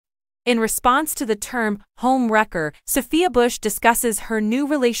In response to the term home wrecker, Sophia Bush discusses her new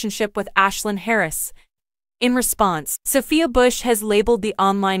relationship with Ashlyn Harris. In response, Sophia Bush has labeled the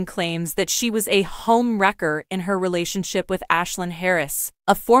online claims that she was a home wrecker in her relationship with Ashlyn Harris,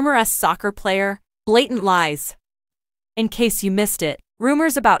 a former soccer player, blatant lies. In case you missed it,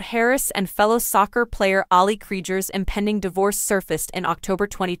 rumors about Harris and fellow soccer player Ali Krieger's impending divorce surfaced in October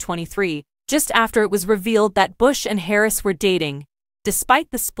 2023, just after it was revealed that Bush and Harris were dating. Despite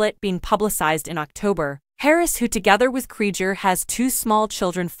the split being publicized in October, Harris, who together with Krieger has 2 small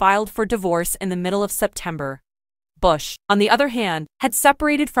children, filed for divorce in the middle of September. Bush, on the other hand, had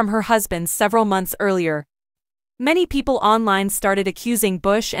separated from her husband several months earlier. Many people online started accusing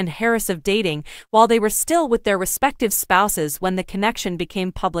Bush and Harris of dating while they were still with their respective spouses when the connection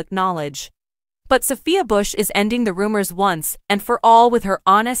became public knowledge. But Sophia Bush is ending the rumors once and for all with her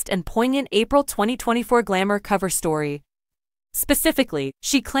honest and poignant April 2024 Glamour cover story. Specifically,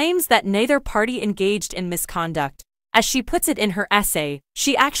 she claims that neither party engaged in misconduct. As she puts it in her essay,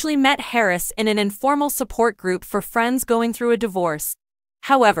 she actually met Harris in an informal support group for friends going through a divorce.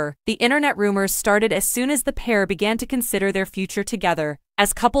 However, the internet rumors started as soon as the pair began to consider their future together,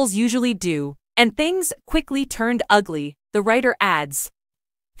 as couples usually do, and things quickly turned ugly, the writer adds.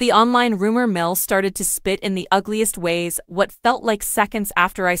 The online rumor mill started to spit in the ugliest ways what felt like seconds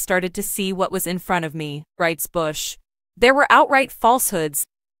after I started to see what was in front of me, writes Bush. There were outright falsehoods,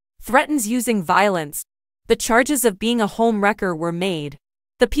 threats using violence. The charges of being a home wrecker were made.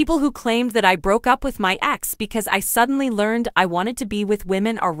 The people who claimed that I broke up with my ex because I suddenly learned I wanted to be with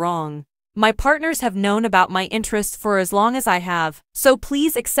women are wrong. My partners have known about my interests for as long as I have, so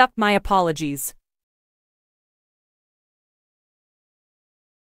please accept my apologies.